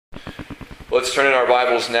Let's turn in our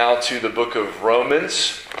Bibles now to the book of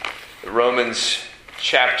Romans. Romans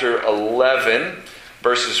chapter 11,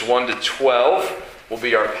 verses 1 to 12 will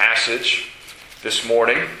be our passage this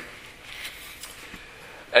morning.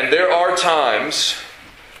 And there are times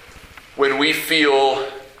when we feel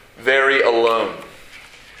very alone.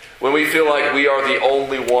 When we feel like we are the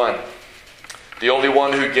only one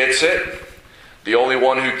who gets it, the only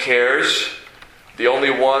one who cares, the only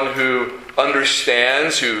one who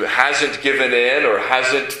understands, who hasn't given in or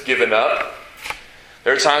hasn't given up.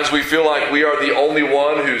 There are times we feel like we are the only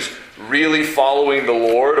one who's really following the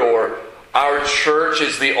Lord, or our church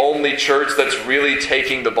is the only church that's really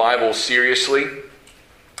taking the Bible seriously.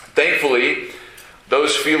 Thankfully,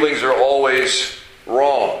 those feelings are always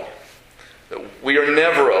wrong. We are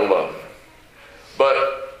never alone.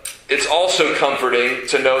 But it's also comforting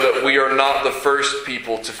to know that we are not the first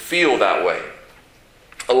people to feel that way.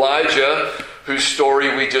 Elijah, whose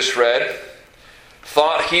story we just read,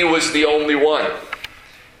 thought he was the only one.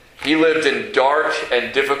 He lived in dark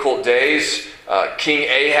and difficult days. King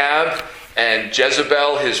Ahab and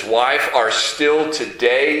Jezebel, his wife, are still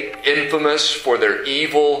today infamous for their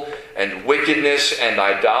evil and wickedness and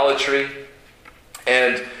idolatry.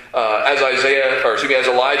 And as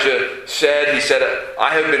Elijah said, he said,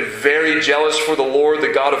 "I have been very jealous for the Lord,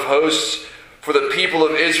 the God of hosts, for the people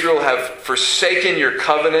of Israel have forsaken your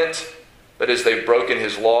covenant," that is, they've broken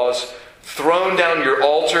his laws, "thrown down your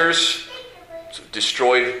altars," so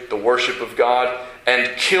destroyed the worship of God,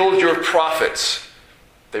 "and killed your prophets."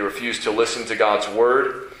 They refused to listen to God's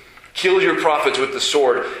word. "Killed your prophets with the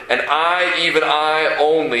sword, and I, even I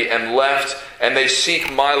only, am left, and they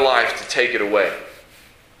seek my life to take it away."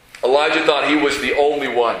 Elijah thought he was the only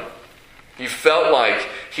one. He felt like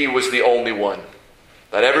he was the only one.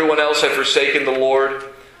 That everyone else had forsaken the Lord.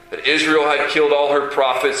 That Israel had killed all her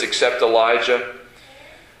prophets except Elijah.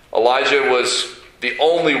 Elijah was the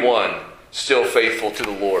only one still faithful to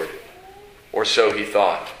the Lord. Or so he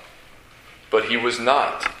thought. But he was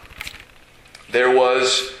not. There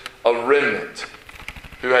was a remnant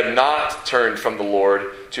who had not turned from the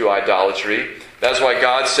Lord to idolatry. That's why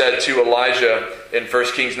God said to Elijah in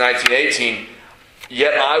 1 Kings 19:18,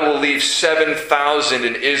 "Yet I will leave 7,000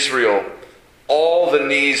 in Israel, all the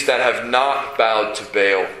knees that have not bowed to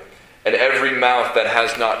Baal, and every mouth that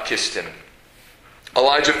has not kissed him."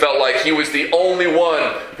 Elijah felt like he was the only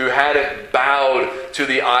one who hadn't bowed to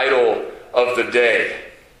the idol of the day.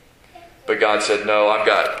 But God said, "No, I've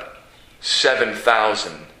got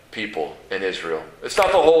 7,000 people in Israel." It's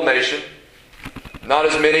not the whole nation. Not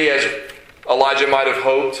as many as Elijah might have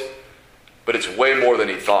hoped, but it's way more than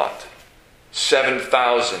he thought.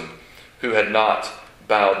 7,000 who had not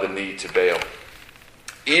bowed the knee to Baal.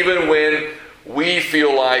 Even when we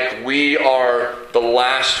feel like we are the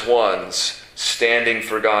last ones standing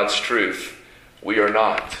for God's truth, we are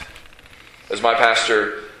not. As my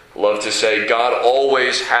pastor loved to say, God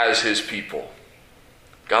always has his people.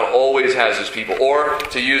 God always has his people. Or,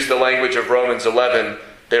 to use the language of Romans 11,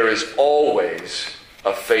 there is always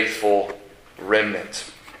a faithful remnant.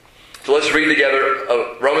 So let's read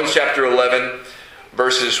together Romans chapter 11,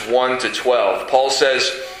 verses 1 to 12. Paul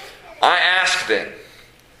says, "I ask then,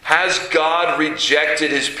 has God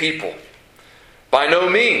rejected his people? By no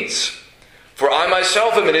means. For I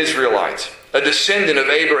myself am an Israelite, a descendant of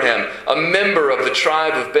Abraham, a member of the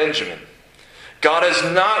tribe of Benjamin. God has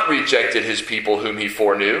not rejected his people whom he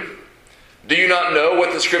foreknew. Do you not know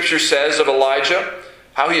what the scripture says of Elijah?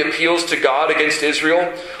 How he appeals to God against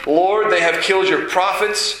Israel? 'Lord, they have killed your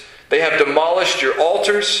prophets, they have demolished your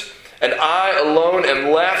altars, and I alone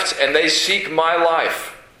am left, and they seek my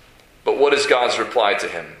life.' But what is God's reply to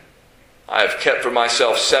him? 'I have kept for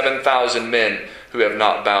myself 7,000 men who have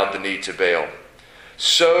not bowed the knee to Baal.'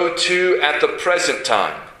 So too at the present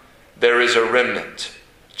time there is a remnant,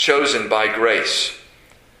 chosen by grace.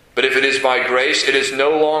 But if it is by grace, it is no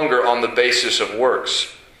longer on the basis of works.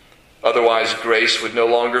 Otherwise grace would no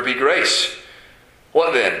longer be grace.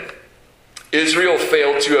 What then? Israel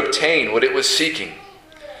failed to obtain what it was seeking.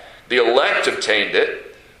 The elect obtained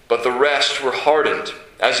it, but the rest were hardened.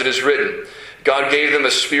 As it is written, God gave them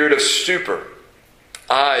a spirit of stupor,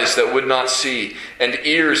 eyes that would not see, and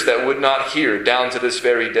ears that would not hear, down to this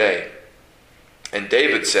very day." And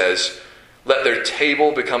David says, "Let their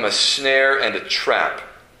table become a snare and a trap,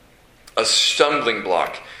 a stumbling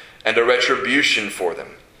block and a retribution for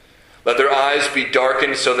them. Let their eyes be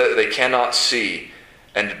darkened so that they cannot see,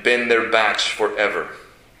 and bend their backs forever."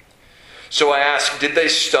 So I ask, did they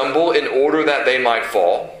stumble in order that they might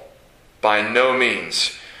fall? By no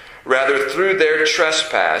means. Rather, through their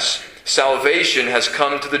trespass, salvation has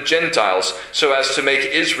come to the Gentiles, so as to make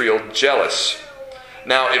Israel jealous.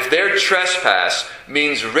 Now, if their trespass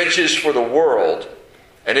means riches for the world,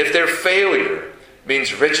 and if their failure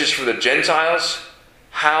means riches for the Gentiles,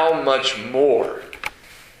 how much more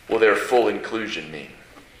will their full inclusion mean?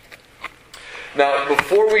 Now,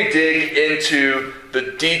 before we dig into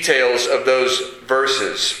the details of those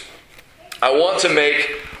verses, I want to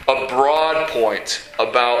make a broad point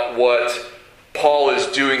about what Paul is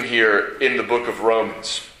doing here in the book of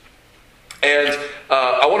Romans. And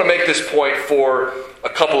I want to make this point for a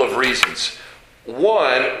couple of reasons.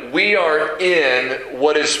 One, we are in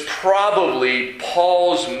what is probably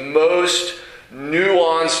Paul's most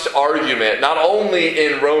nuanced argument, not only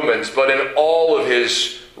in Romans, but in all of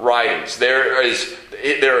his writings. There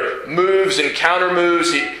are moves and counter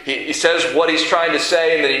moves. He says what he's trying to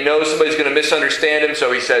say, and then he knows somebody's going to misunderstand him,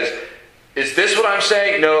 so he says, is this what I'm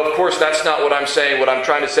saying? No, of course that's not what I'm saying, what I'm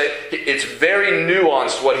trying to say. It's very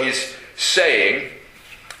nuanced what he's saying.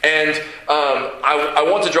 And I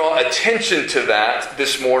want to draw attention to that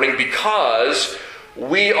this morning because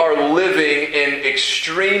we are living in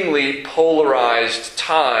extremely polarized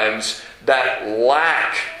times that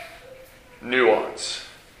lack nuance,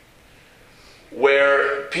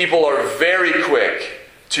 where people are very quick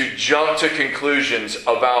to jump to conclusions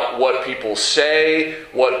about what people say,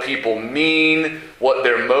 what people mean, what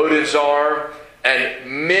their motives are, and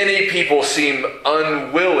many people seem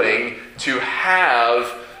unwilling to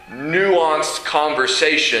have nuanced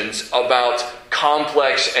conversations about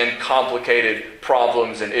complex and complicated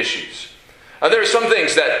problems and issues. There are some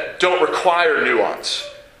things that don't require nuance.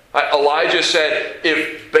 Elijah said,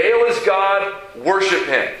 if Baal is God, worship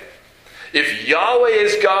him. If Yahweh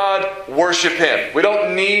is God, worship him. We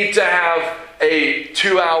don't need to have a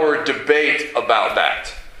 2-hour debate about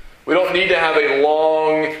that. We don't need to have a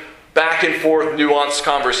long back and forth nuanced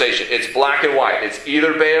conversation. It's black and white. It's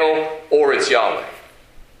either Baal or it's Yahweh.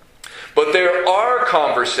 But there are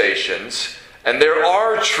conversations and there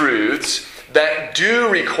are truths that do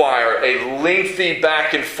require a lengthy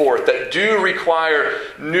back and forth, that do require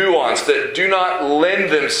nuance, that do not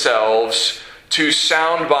lend themselves to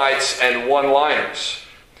sound bites and one-liners.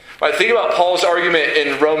 Right, think about Paul's argument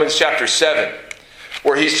in Romans chapter 7,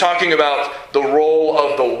 where he's talking about the role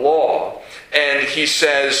of the law. And he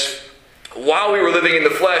says, while we were living in the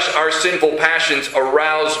flesh, our sinful passions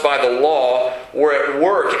aroused by the law were at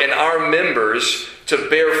work in our members to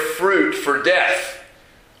bear fruit for death.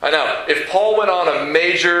 Now, if Paul went on a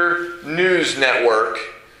major news network,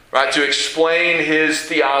 right, to explain his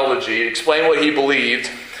theology, explain what he believed,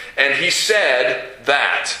 and he said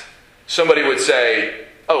that, somebody would say,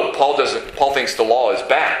 oh, Paul thinks the law is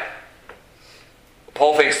bad.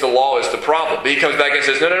 Paul thinks the law is the problem. But he comes back and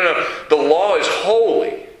says, no. The law is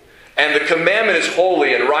holy. And the commandment is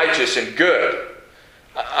holy and righteous and good.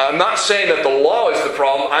 I'm not saying that the law is the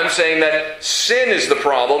problem. I'm saying that sin is the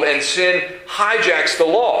problem and sin hijacks the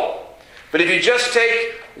law. But if you just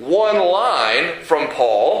take one line from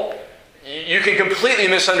Paul, you can completely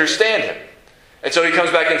misunderstand him. And so he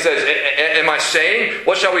comes back and says, am I saying,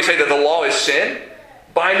 what shall we say, that the law is sin?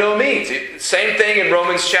 By no means. Same thing in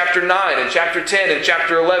Romans chapter 9 and chapter 10 and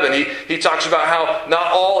chapter 11. He talks about how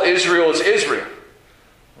not all Israel is Israel.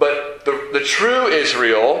 But the true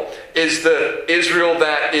Israel is the Israel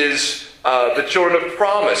that is the children of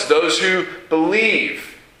promise, those who believe.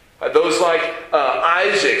 Those like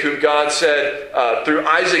Isaac, whom God said, through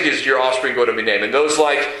Isaac is your offspring going to be named. And those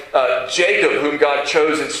like Jacob, whom God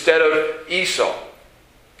chose instead of Esau.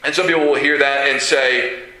 And some people will hear that and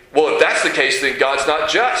say, well, if that's the case, then God's not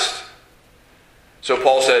just. So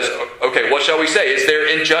Paul says, okay, what shall we say? Is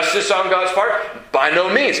there injustice on God's part? By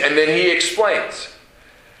no means. And then he explains.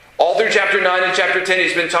 All through chapter 9 and chapter 10,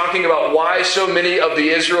 he's been talking about why so many of the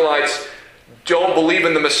Israelites don't believe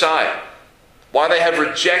in the Messiah. Why they have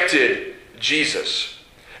rejected Jesus.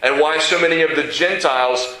 And why so many of the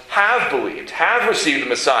Gentiles have believed, have received the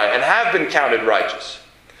Messiah, and have been counted righteous.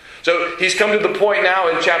 So he's come to the point now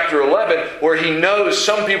in chapter 11 where he knows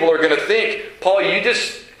some people are going to think, Paul,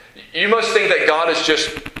 you must think that God has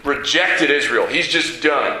just rejected Israel. He's just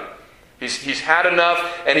done. He's had enough,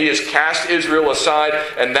 and he has cast Israel aside,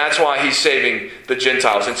 and that's why he's saving the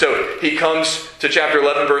Gentiles. And so he comes to chapter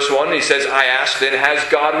 11, verse 1, and he says, I ask then, has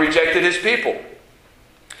God rejected his people?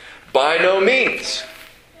 By no means.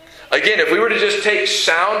 Again, if we were to just take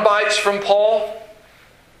sound bites from Paul,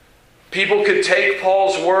 people could take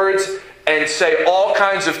Paul's words and say all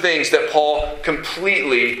kinds of things that Paul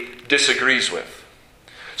completely disagrees with.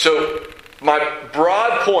 So my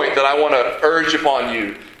broad point that I want to urge upon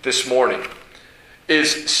you this morning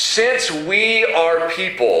is, since we are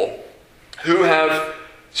people who have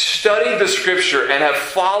studied the Scripture and have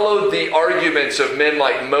followed the arguments of men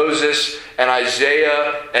like Moses and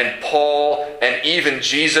Isaiah and Paul and even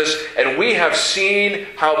Jesus. And we have seen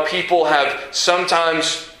how people have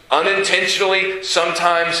sometimes unintentionally,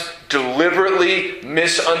 sometimes deliberately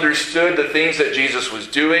misunderstood the things that Jesus was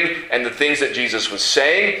doing and the things that Jesus was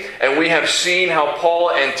saying. And we have seen how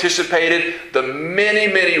Paul anticipated the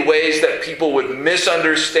many, many ways that people would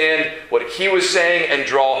misunderstand what he was saying and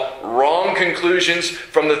draw wrong conclusions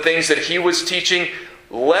from the things that he was teaching.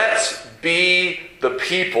 Let's be the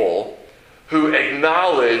people who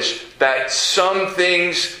acknowledge that some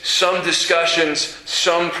things, some discussions,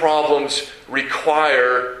 some problems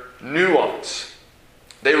require nuance.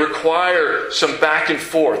 They require some back and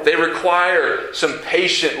forth. They require some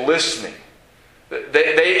patient listening.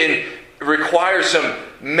 They require some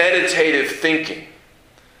meditative thinking.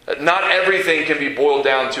 Not everything can be boiled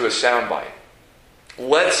down to a soundbite.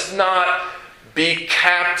 Let's not be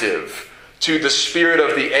captive to the spirit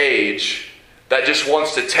of the age that just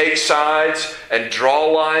wants to take sides and draw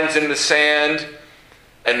lines in the sand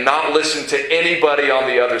and not listen to anybody on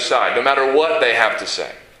the other side, no matter what they have to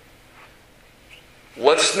say.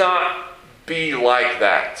 Let's not be like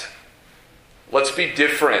that. Let's be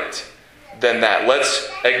different than that. Let's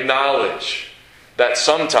acknowledge that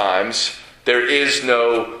sometimes there is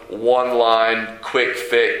no one-line, quick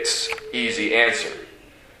fix, easy answer.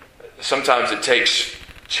 Sometimes it takes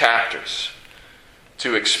chapters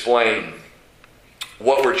to explain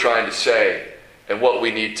what we're trying to say and what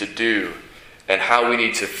we need to do and how we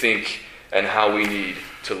need to think and how we need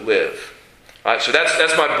to live. All right, so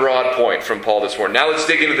that's my broad point from Paul this morning. Now let's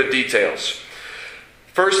dig into the details.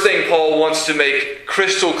 First thing Paul wants to make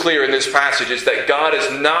crystal clear in this passage is that God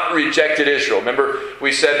has not rejected Israel. Remember,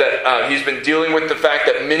 we said that he's been dealing with the fact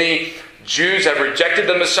that many Jews have rejected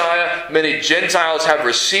the Messiah, many Gentiles have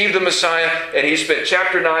received the Messiah, and he spent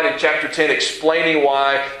chapter 9 and chapter 10 explaining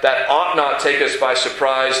why that ought not take us by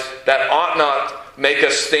surprise, that ought not make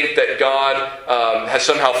us think that God has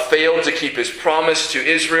somehow failed to keep his promise to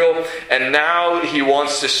Israel. And now he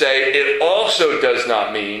wants to say it also does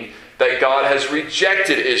not mean that God has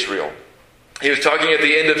rejected Israel. He was talking at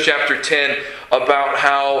the end of chapter 10 about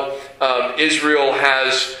how Israel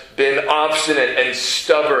has been obstinate and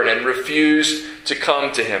stubborn and refused to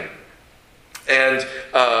come to him. And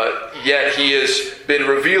yet he has been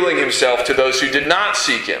revealing himself to those who did not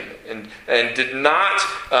seek him and did not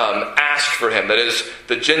ask for him, that is,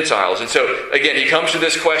 the Gentiles. And so, again, he comes to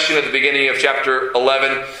this question at the beginning of chapter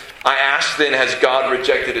 11. I ask then, has God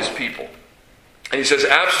rejected his people? And he says,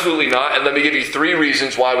 absolutely not. And let me give you 3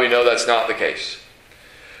 reasons why we know that's not the case.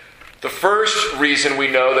 The first reason we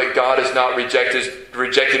know that God has not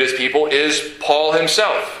rejected his people is Paul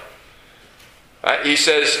himself. He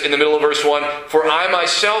says in the middle of verse 1, for I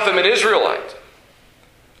myself am an Israelite,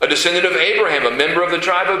 a descendant of Abraham, a member of the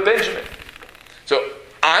tribe of Benjamin. So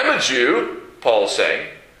I'm a Jew, Paul's saying.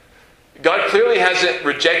 God clearly hasn't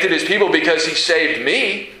rejected his people because he saved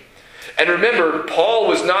me. And remember, Paul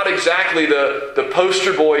was not exactly the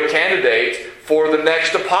poster boy candidate for the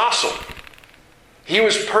next apostle. He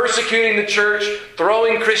was persecuting the church,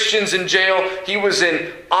 throwing Christians in jail. He was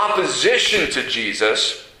in opposition to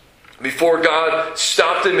Jesus. Before God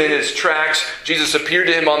stopped him in his tracks, Jesus appeared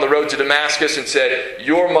to him on the road to Damascus and said,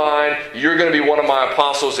 you're mine, you're going to be one of my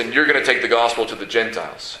apostles, and you're going to take the gospel to the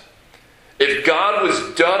Gentiles. If God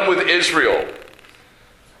was done with Israel,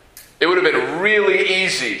 it would have been really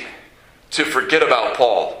easy to forget about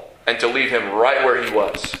Paul and to leave him right where he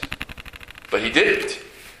was. But he didn't.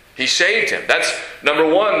 He saved him. That's number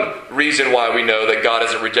one reason why we know that God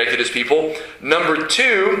hasn't rejected his people. Number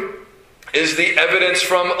 2 is the evidence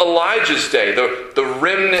from Elijah's day, the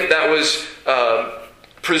remnant that was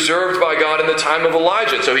preserved by God in the time of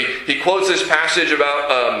Elijah. So he quotes this passage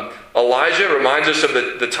about Elijah, reminds us of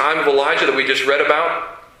the time of Elijah that we just read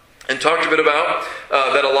about and talked a bit about,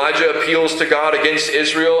 that Elijah appeals to God against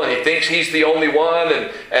Israel, and he thinks he's the only one,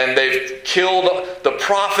 and they've killed the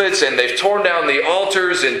prophets, and they've torn down the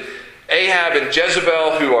altars, and Ahab and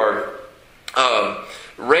Jezebel, who are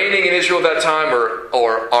reigning in Israel at that time,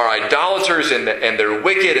 or are idolaters, and they're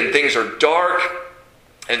wicked, and things are dark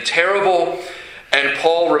and terrible. And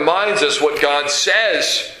Paul reminds us what God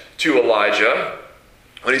says to Elijah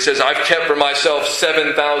when he says, I've kept for myself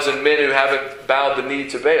 7,000 men who haven't bowed the knee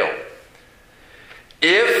to Baal.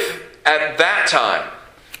 If at that time,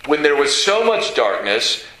 when there was so much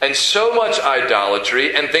darkness and so much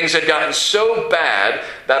idolatry and things had gotten so bad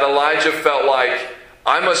that Elijah felt like,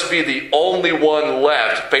 I must be the only one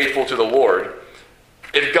left faithful to the Lord.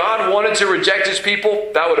 If God wanted to reject his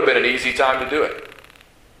people, that would have been an easy time to do it.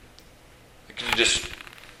 You just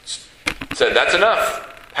said, that's enough.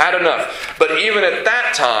 Had enough. But even at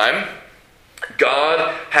that time,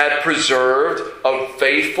 God had preserved a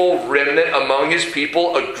faithful remnant among his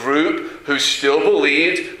people, a group who still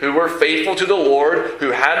believed, who were faithful to the Lord, who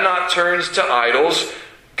had not turned to idols.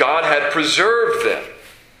 God had preserved them.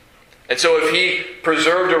 And so if he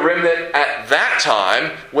preserved a remnant at that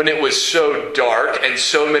time, when it was so dark and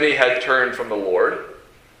so many had turned from the Lord,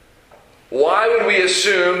 why would we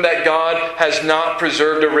assume that God has not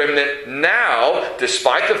preserved a remnant now,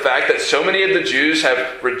 despite the fact that so many of the Jews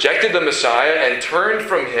have rejected the Messiah and turned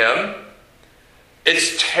from him?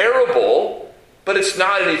 It's terrible, but it's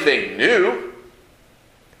not anything new.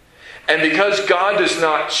 And because God does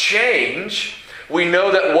not change, we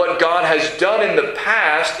know that what God has done in the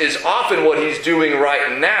past is often what he's doing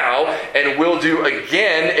right now and will do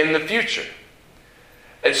again in the future.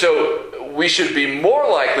 And so we should be more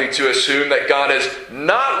likely to assume that God has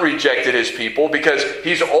not rejected his people because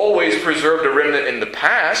he's always preserved a remnant in the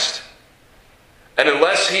past. And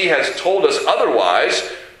unless he has told us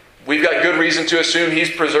otherwise, we've got good reason to assume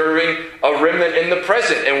he's preserving a remnant in the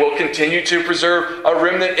present and will continue to preserve a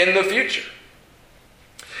remnant in the future.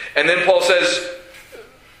 And then Paul says,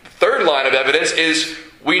 the third line of evidence is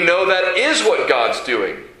we know that is what God's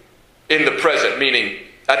doing in the present, meaning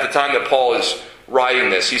at the time that Paul is writing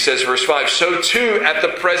this. He says, verse 5, so too at the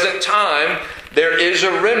present time there is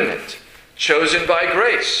a remnant chosen by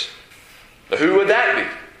grace. Now, who would that be?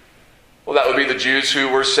 Well, that would be the Jews who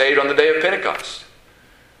were saved on the day of Pentecost.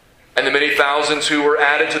 And the many thousands who were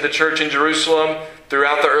added to the church in Jerusalem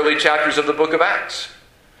throughout the early chapters of the book of Acts.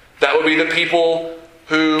 That would be the people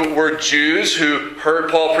who were Jews who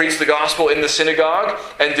heard Paul preach the gospel in the synagogue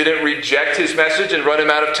and didn't reject his message and run him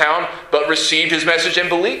out of town, but received his message and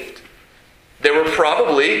believed. There were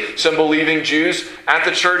probably some believing Jews at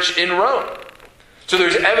the church in Rome. So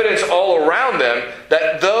there's evidence all around them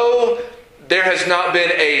that though there has not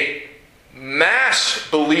been a mass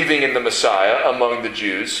believing in the Messiah among the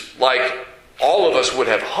Jews, like all of us would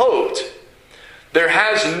have hoped, there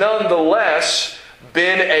has nonetheless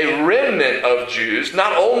been a remnant of Jews,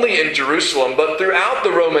 not only in Jerusalem, but throughout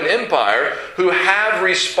the Roman Empire, who have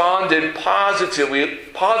responded positively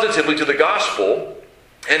to the gospel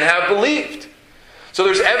and have believed. So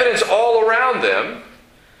there's evidence all around them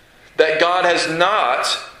that God has not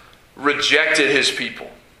rejected his people.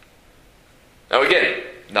 Now again,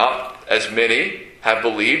 not as many have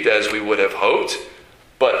believed as we would have hoped,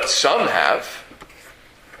 but some have.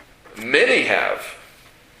 Many have,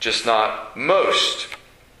 just not most.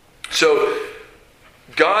 So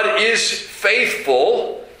God is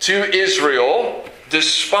faithful to Israel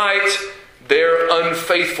despite their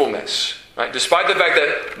unfaithfulness. Right? Despite the fact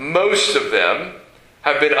that most of them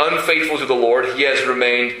have been unfaithful to the Lord, he has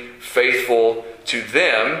remained faithful to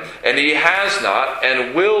them, and he has not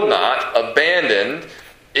and will not abandon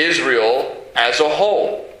Israel as a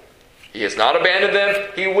whole. He has not abandoned them,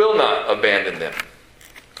 he will not abandon them.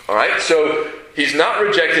 Alright, so he's not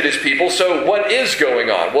rejected his people, so what is going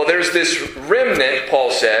on? Well, there's this remnant, Paul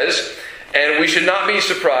says, and we should not be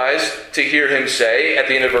surprised to hear him say at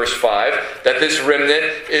the end of verse 5 that this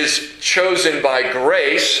remnant is chosen by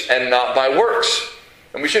grace and not by works.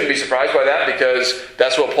 And we shouldn't be surprised by that because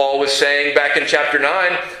that's what Paul was saying back in chapter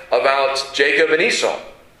 9 about Jacob and Esau.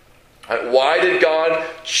 Why did God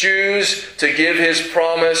choose to give his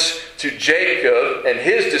promise to Jacob and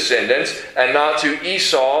his descendants and not to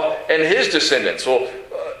Esau and his descendants? Well,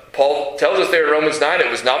 Paul tells us there in Romans 9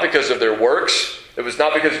 it was not because of their works. It was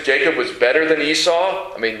not because Jacob was better than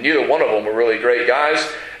Esau. I mean, neither one of them were really great guys.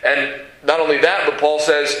 And not only that, but Paul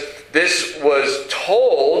says this was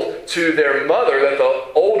told to their mother that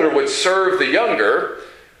the older would serve the younger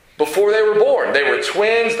before they were born. They were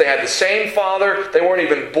twins. They had the same father. They weren't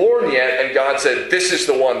even born yet. And God said, this is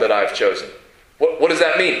the one that I've chosen. What does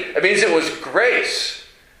that mean? It means it was grace.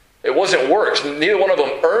 It wasn't works. Neither one of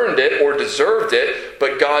them earned it or deserved it,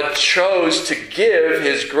 but God chose to give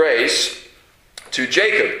his grace to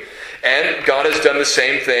Jacob. And God has done the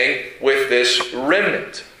same thing with this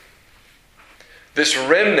remnant. This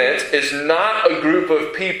remnant is not a group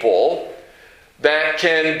of people that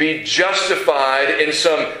can be justified in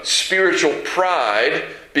some spiritual pride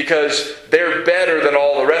because they're better than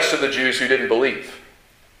all the rest of the Jews who didn't believe.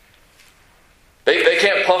 They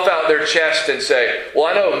can't puff out their chest and say, well,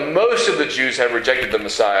 I know most of the Jews have rejected the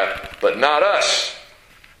Messiah, but not us.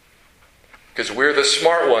 Because we're the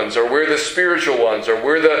smart ones, or we're the spiritual ones, or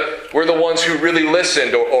we're the ones who really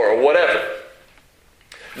listened, or whatever.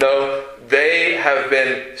 No, they have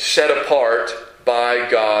been set apart by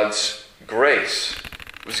God's grace.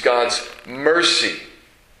 It was God's mercy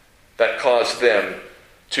that caused them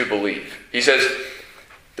to believe. He says,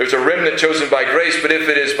 There's a remnant chosen by grace, but if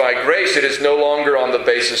it is by grace, it is no longer on the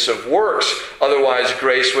basis of works. Otherwise,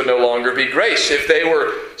 grace would no longer be grace. If they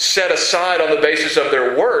were set aside on the basis of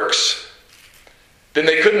their works, then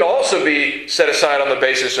they couldn't also be set aside on the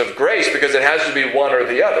basis of grace, because it has to be one or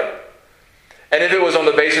the other. And if it was on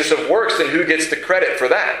the basis of works, then who gets the credit for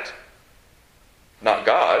that? Not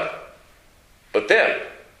God, but them.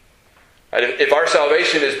 And if our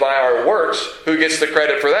salvation is by our works, who gets the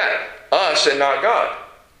credit for that? Us and not God.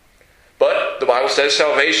 But the Bible says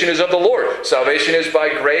salvation is of the Lord. Salvation is by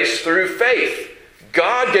grace through faith.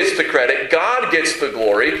 God gets the credit. God gets the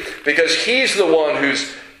glory, because He's the one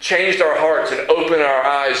who's changed our hearts and opened our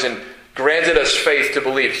eyes and granted us faith to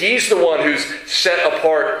believe. He's the one who's set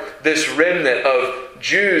apart this remnant of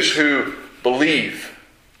Jews who believe,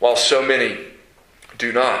 while so many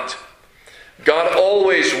do not. God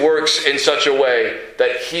always works in such a way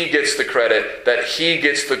that He gets the credit, that He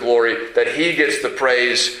gets the glory, that He gets the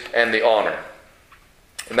praise and the honor.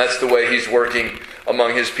 And that's the way He's working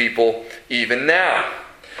among His people even now.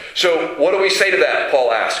 So what do we say to that,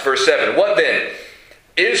 Paul asks, verse 7. What then?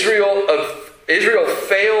 Israel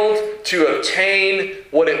failed to obtain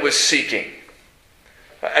what it was seeking.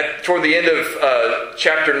 Toward the end of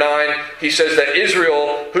chapter 9, he says that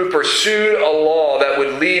Israel, who pursued a law that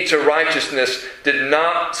would lead to righteousness, did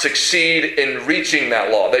not succeed in reaching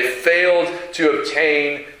that law. They failed to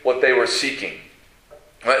obtain what they were seeking.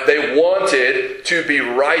 They wanted to be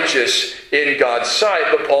righteous in God's sight,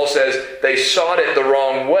 but Paul says they sought it the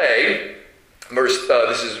wrong way.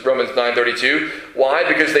 This is Romans 9:32. Why?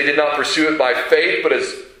 Because they did not pursue it by faith, but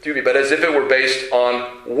as if it were based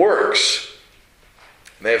on works.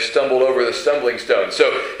 They have stumbled over the stumbling stone.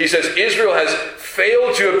 So he says Israel has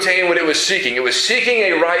failed to obtain what it was seeking. It was seeking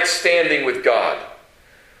a right standing with God,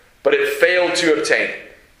 but it failed to obtain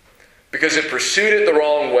it because it pursued it the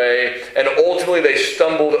wrong way, and ultimately they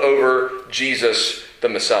stumbled over Jesus, the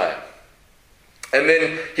Messiah. And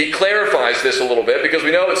then he clarifies this a little bit, because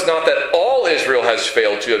we know it's not that all Israel has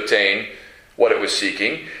failed to obtain what it was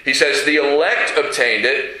seeking. He says the elect obtained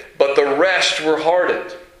it, but the rest were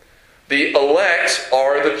hardened. The elect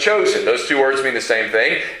are the chosen. Those two words mean the same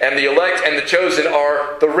thing. And the elect and the chosen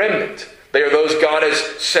are the remnant. They are those God has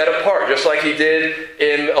set apart. Just like He did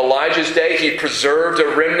in Elijah's day, He preserved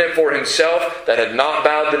a remnant for Himself that had not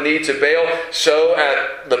bowed the knee to Baal. So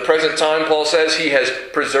at the present time, Paul says, He has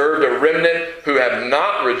preserved a remnant who have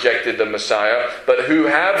not rejected the Messiah, but who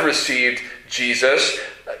have received Jesus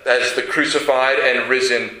as the crucified and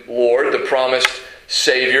risen Lord, the promised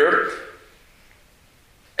Savior.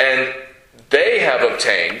 And they have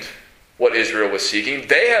obtained what Israel was seeking.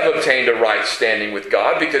 They have obtained a right standing with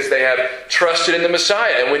God because they have trusted in the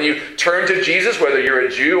Messiah. And when you turn to Jesus, whether you're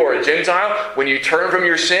a Jew or a Gentile, when you turn from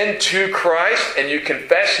your sin to Christ and you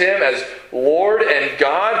confess Him as Lord and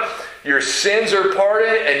God, your sins are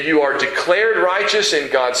pardoned and you are declared righteous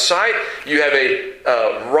in God's sight. You have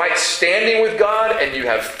a right standing with God, and you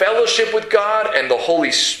have fellowship with God, and the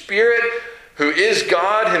Holy Spirit, who is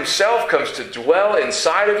God Himself, comes to dwell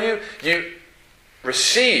inside of you. You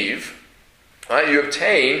receive, you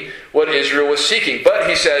obtain what Israel was seeking. But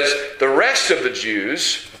he says the rest of the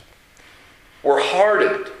Jews were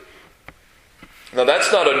hardened. Now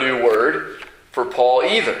that's not a new word for Paul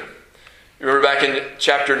either. You remember back in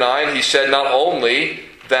chapter 9, he said not only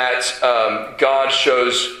that God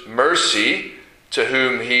shows mercy to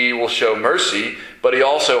whom He will show mercy, but He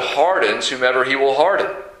also hardens whomever He will harden.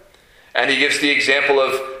 And he gives the example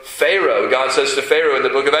of Pharaoh. God says to Pharaoh in the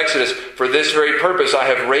book of Exodus, "For this very purpose I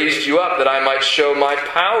have raised you up, that I might show my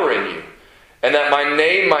power in you, and that my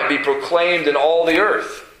name might be proclaimed in all the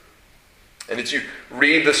earth." And as you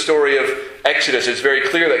read the story of Exodus, it's very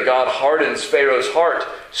clear that God hardens Pharaoh's heart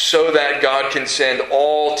so that God can send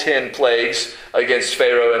all 10 plagues against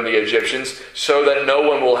Pharaoh and the Egyptians, so that no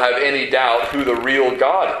one will have any doubt who the real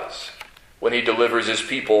God is when He delivers His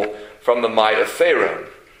people from the might of Pharaoh.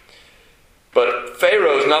 But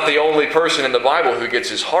Pharaoh is not the only person in the Bible who gets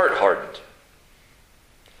his heart hardened.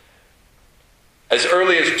 As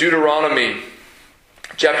early as Deuteronomy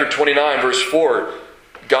chapter 29, verse 4,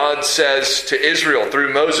 God says to Israel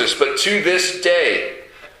through Moses, "But to this day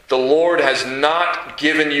the Lord has not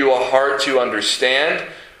given you a heart to understand,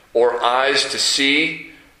 or eyes to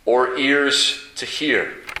see, or ears to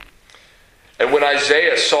hear." And when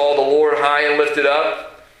Isaiah saw the Lord high and lifted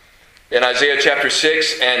up, in Isaiah chapter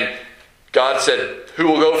 6, and God said, "Who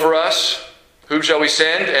will go for us? Whom shall we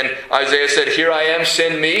send?" And Isaiah said, "Here I am,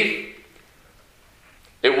 send me."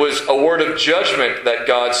 It was a word of judgment that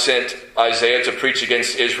God sent Isaiah to preach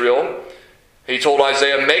against Israel. He told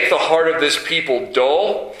Isaiah, "Make the heart of this people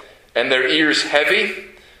dull and their ears heavy,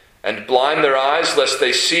 and blind their eyes, lest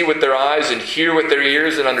they see with their eyes and hear with their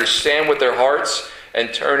ears and understand with their hearts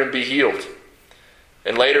and turn and be healed.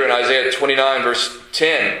 And later in Isaiah 29 verse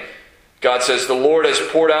 10, God says, the Lord has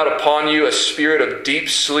poured out upon you a spirit of deep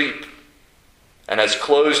sleep and has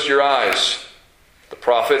closed your eyes, the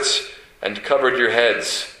prophets, and covered your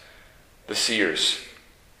heads, the seers.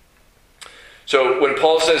 So when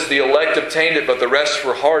Paul says the elect obtained it, but the rest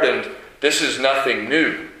were hardened, this is nothing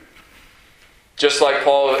new. Just like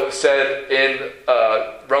Paul said in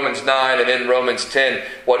Romans 9 and in Romans 10,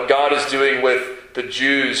 what God is doing with the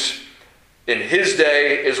Jews in his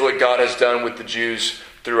day is what God has done with the Jews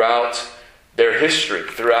throughout their history,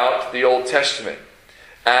 throughout the Old Testament.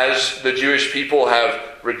 As the Jewish people have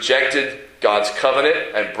rejected God's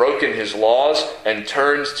covenant and broken his laws and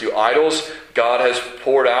turned to idols, God has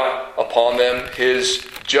poured out upon them his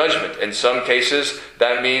judgment. In some cases,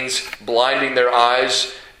 that means blinding their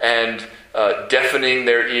eyes and deafening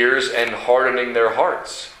their ears and hardening their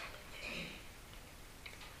hearts.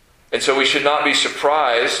 And so we should not be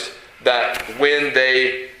surprised that when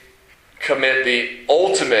they commit the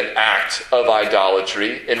ultimate act of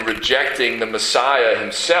idolatry in rejecting the Messiah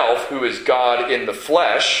himself, who is God in the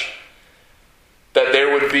flesh, that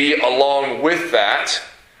there would be along with that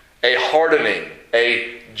a hardening,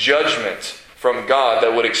 a judgment from God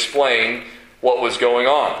that would explain what was going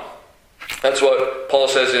on. That's what Paul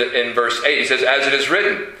says in verse 8. He says, as it is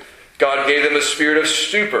written, God gave them a spirit of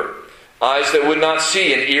stupor, eyes that would not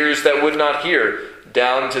see and ears that would not hear,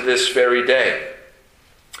 down to this very day.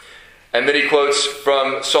 And then he quotes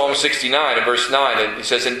from Psalm 69 in verse 9, and he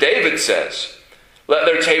says, and David says, let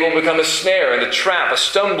their table become a snare and a trap, a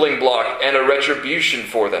stumbling block and a retribution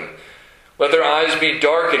for them. Let their eyes be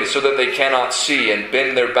darkened so that they cannot see, and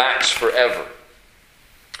bend their backs forever.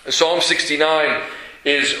 Psalm 69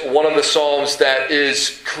 is one of the psalms that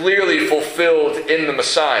is clearly fulfilled in the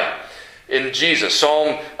Messiah, in Jesus.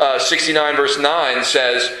 Psalm 69 verse 9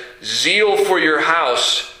 says, zeal for your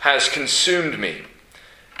house has consumed me,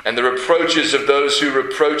 and the reproaches of those who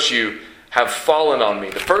reproach you have fallen on me.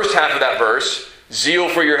 The first half of that verse, zeal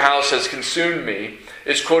for your house has consumed me,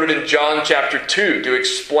 is quoted in John chapter 2 to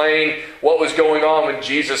explain what was going on when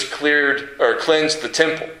Jesus cleansed the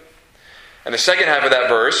temple. And the second half of that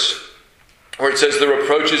verse, where it says, the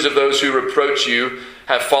reproaches of those who reproach you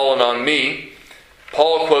have fallen on me,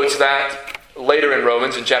 Paul quotes that later in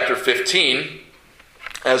Romans in chapter 15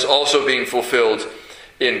 as also being fulfilled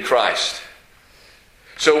in Christ.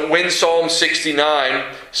 So when Psalm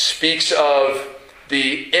 69 speaks of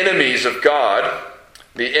the enemies of God,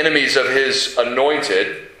 the enemies of his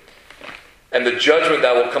anointed, and the judgment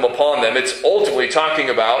that will come upon them, it's ultimately talking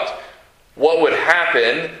about what would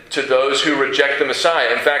happen to those who reject the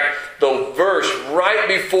Messiah. In fact, the verse right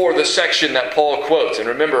before the section that Paul quotes, and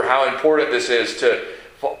remember how important this is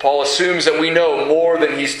Paul assumes that we know more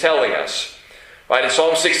than he's telling us. Right? In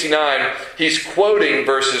Psalm 69, he's quoting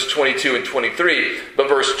verses 22 and 23, but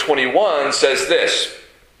verse 21 says this,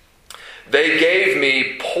 they gave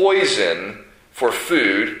me poison for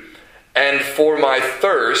food, and for my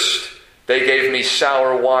thirst they gave me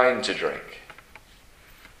sour wine to drink.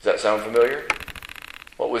 Does that sound familiar?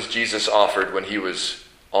 What was Jesus offered when he was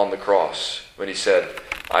on the cross? When he said,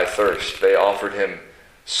 I thirst. They offered him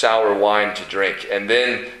sour wine to drink. And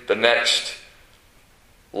then the next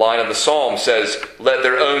line of the psalm says, let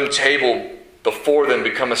their own table before them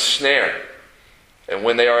become a snare. And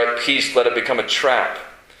when they are at peace, let it become a trap.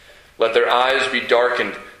 Let their eyes be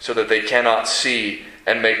darkened so that they cannot see,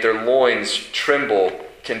 and make their loins tremble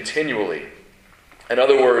continually. In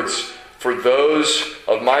other words, for those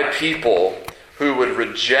of my people who would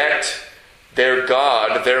reject their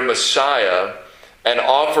God, their Messiah, and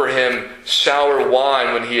offer him sour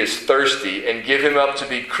wine when he is thirsty, and give him up to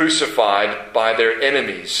be crucified by their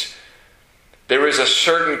enemies, there is a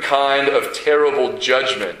certain kind of terrible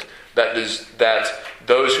judgment that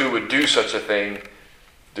those who would do such a thing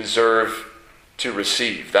deserve to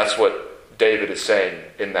receive. That's what David is saying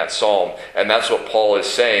in that psalm. And that's what Paul is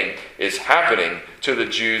saying is happening to the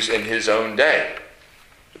Jews in his own day.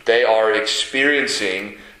 They are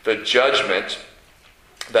experiencing the judgment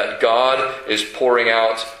that God is pouring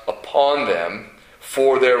out upon them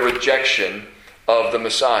for their rejection of the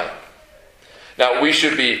Messiah. Now, we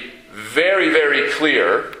should be very, very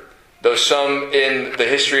clear, though some in the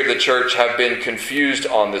history of the church have been confused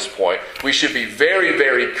on this point, we should be very,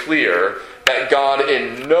 very clear that God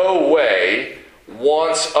in no way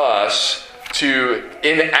wants us to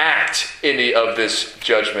enact any of this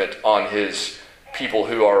judgment on his people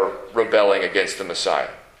who are rebelling against the Messiah.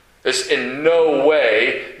 This in no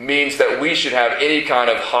way means that we should have any kind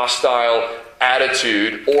of hostile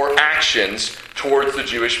attitude or actions towards the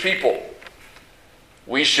Jewish people.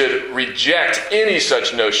 We should reject any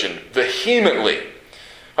such notion vehemently.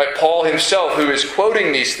 Right? Paul himself, who is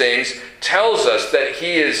quoting these things, tells us that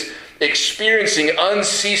he is experiencing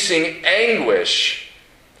unceasing anguish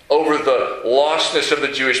over the lostness of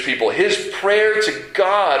the Jewish people. His prayer to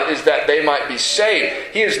God is that they might be saved.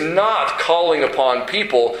 He is not calling upon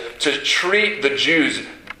people to treat the Jews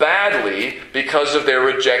badly because of their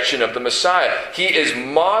rejection of the Messiah. He is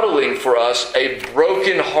modeling for us a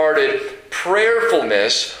broken-hearted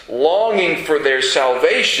prayerfulness, longing for their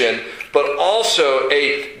salvation, but also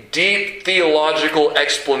a deep theological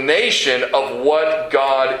explanation of what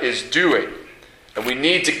God is doing. And we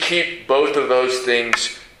need to keep both of those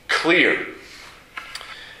things clear.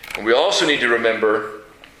 And we also need to remember,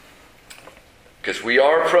 because we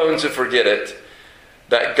are prone to forget it,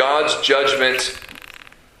 that God's judgment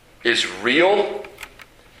is real,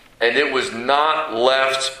 and it was not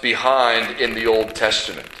left behind in the Old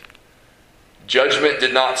Testament. Judgment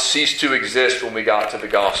did not cease to exist when we got to the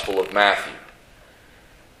Gospel of Matthew.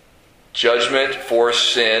 Judgment for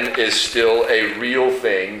sin is still a real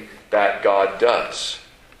thing that God does.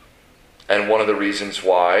 And one of the reasons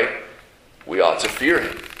why we ought to fear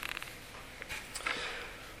Him.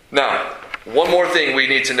 Now, one more thing we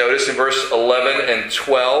need to notice in verse 11 and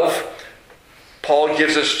 12. Paul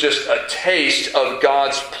gives us just a taste of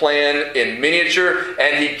God's plan in miniature,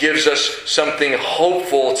 and he gives us something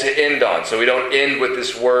hopeful to end on. So we don't end with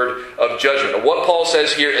this word of judgment. What Paul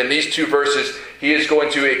says here in these two verses, he is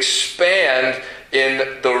going to expand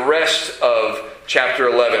in the rest of chapter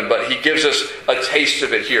 11, but he gives us a taste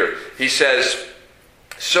of it here. He says,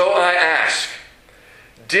 "So I ask,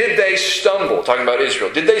 did they stumble?" Talking about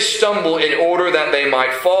Israel. "Did they stumble in order that they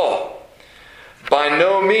might fall? By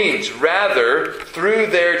no means. Rather, through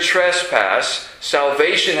their trespass,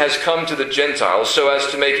 salvation has come to the Gentiles so as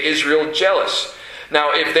to make Israel jealous.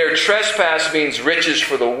 Now, if their trespass means riches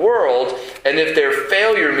for the world, and if their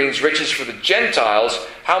failure means riches for the Gentiles,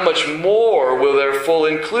 how much more will their full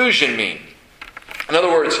inclusion mean?" In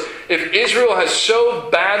other words, if Israel has so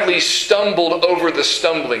badly stumbled over the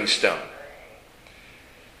stumbling stone,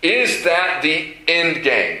 is that the end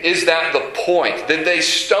game? Is that the point? Did they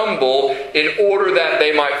stumble in order that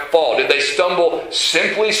they might fall? Did they stumble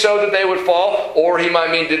simply so that they would fall? Or he might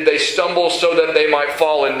mean, did they stumble so that they might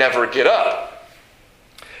fall and never get up?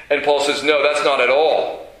 And Paul says, no, that's not at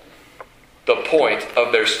all the point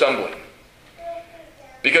of their stumbling.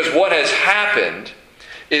 Because what has happened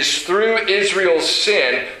is through Israel's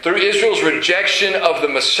sin, through Israel's rejection of the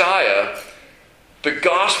Messiah, the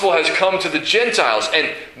gospel has come to the Gentiles,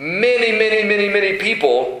 and many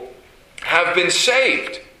people have been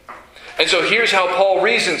saved. And so here's how Paul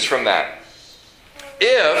reasons from that.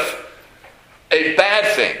 If a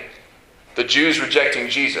bad thing, the Jews rejecting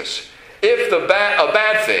Jesus, if a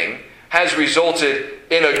bad thing has resulted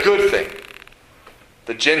in a good thing,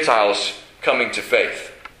 the Gentiles coming to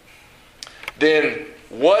faith, then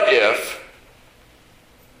what if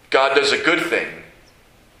God does a good thing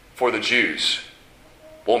for the Jews?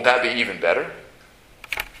 Won't that be even better?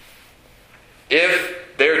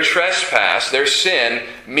 If their trespass, their sin,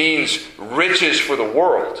 means riches for the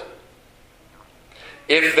world,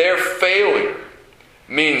 if their failure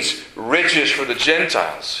means riches for the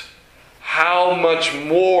Gentiles, how much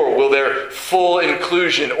more will their full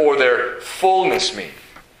inclusion or their fullness mean?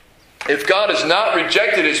 If God has not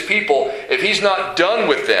rejected His people, if He's not done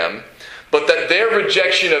with them, but that their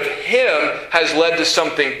rejection of Him has led to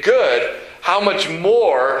something good, how much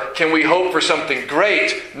more can we hope for something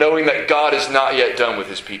great, knowing that God is not yet done with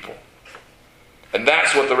His people? And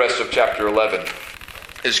that's what the rest of chapter 11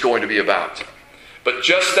 is going to be about. But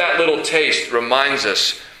just that little taste reminds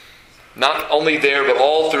us, not only there, but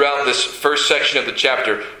all throughout this first section of the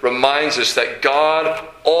chapter, reminds us that God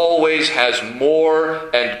always has more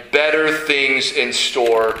and better things in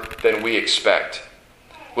store than we expect.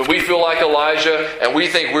 When we feel like Elijah and we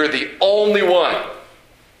think we're the only one,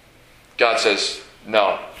 God says,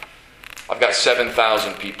 no, I've got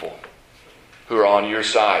 7,000 people who are on your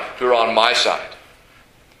side, who are on my side.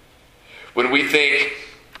 When we think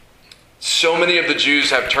so many of the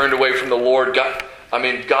Jews have turned away from the Lord,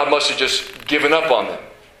 God must have just given up on them.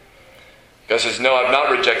 God says, no, I've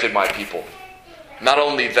not rejected my people. Not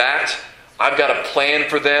only that, I've got a plan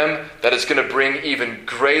for them that is going to bring even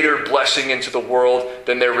greater blessing into the world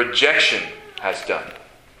than their rejection has done.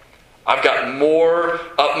 I've got more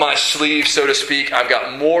up my sleeve, so to speak. I've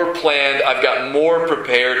got more planned. I've got more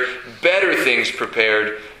prepared, better things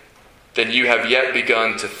prepared than you have yet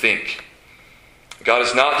begun to think. God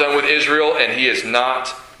is not done with Israel, and He is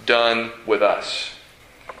not done with us.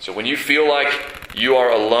 So when you feel like you are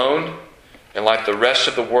alone, and like the rest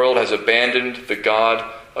of the world has abandoned the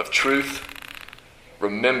God of truth,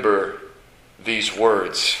 remember these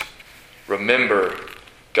words. Remember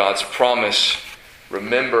God's promise.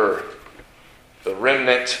 Remember the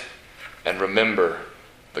remnant, and remember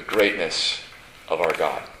the greatness of our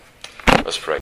God. Let's pray.